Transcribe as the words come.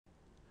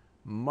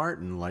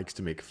Martin likes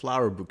to make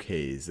flower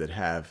bouquets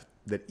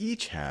that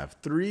each have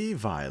 3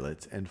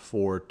 violets and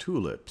 4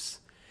 tulips.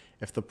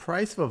 If the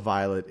price of a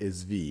violet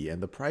is V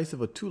and the price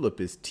of a tulip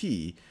is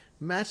T,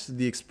 match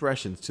the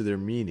expressions to their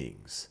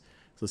meanings.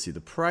 So let's see,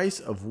 the price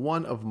of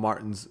one of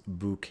Martin's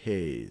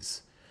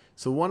bouquets.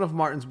 So one of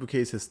Martin's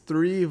bouquets has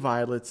 3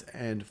 violets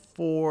and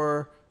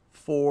 4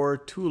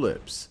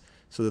 tulips.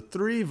 So the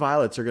 3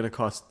 violets are going to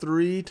cost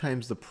 3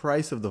 times the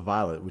price of the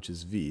violet, which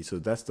is V. So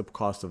that's the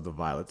cost of the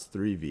violets,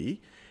 3V.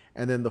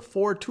 And then the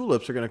 4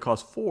 tulips are going to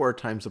cost 4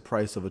 times the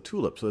price of a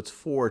tulip. So it's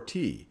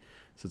 4T.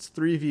 So it's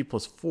 3V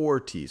plus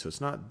 4T. So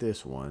it's not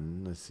this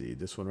one. Let's see,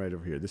 this one right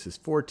over here. This is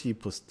 4T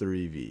plus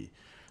 3V.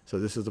 So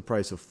this is the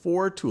price of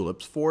 4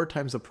 tulips, 4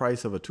 times the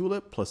price of a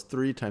tulip plus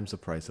 3 times the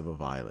price of a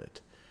violet.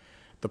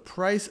 The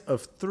price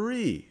of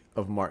 3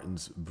 of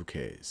Martin's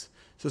bouquets.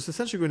 So it's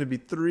essentially going to be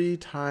 3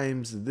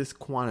 times this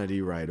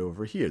quantity right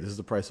over here. This is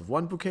the price of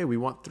one bouquet. We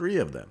want 3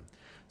 of them.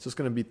 So it's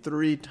going to be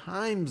 3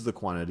 times the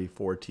quantity,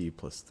 4T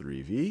plus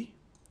 3V.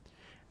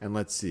 And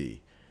let's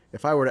see.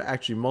 If I were to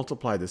actually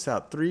multiply this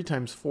out, 3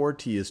 times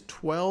 4T is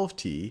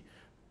 12T,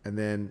 and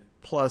then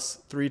plus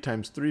 3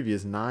 times 3V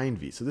is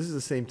 9V. So this is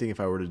the same thing if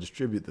I were to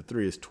distribute the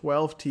 3 is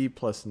 12T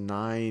plus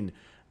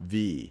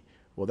 9V.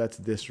 Well, that's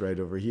this right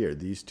over here.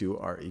 These two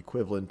are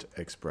equivalent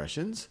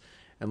expressions.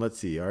 And let's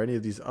see, are any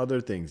of these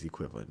other things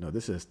equivalent? No,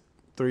 this is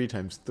 3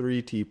 times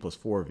 3T plus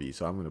 4V.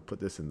 So I'm going to put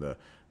this in the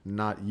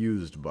not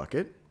used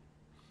bucket.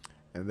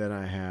 And then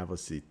I have,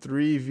 let's see,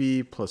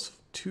 3V plus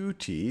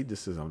 2T.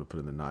 This is, I'm going to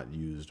put in the not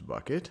used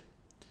bucket.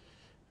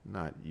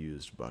 Not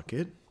used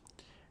bucket.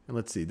 And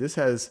let's see, this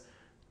has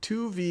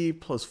 2V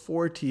plus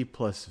 4T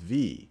plus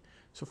V.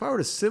 So if I were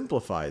to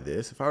simplify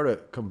this, if I were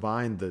to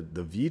combine the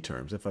V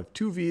terms, if I have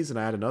 2 V's and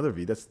I add another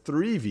V, that's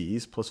 3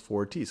 V's plus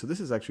 4T. So this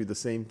is actually the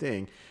same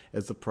thing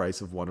as the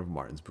price of one of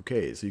Martin's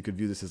bouquets. So you could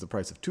view this as the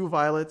price of 2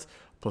 violets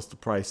plus the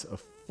price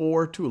of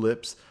 4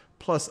 tulips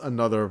plus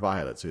another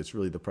violet. So it's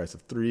really the price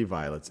of 3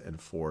 violets and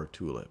 4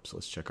 tulips.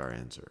 Let's check our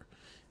answer.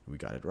 We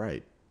got it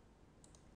right.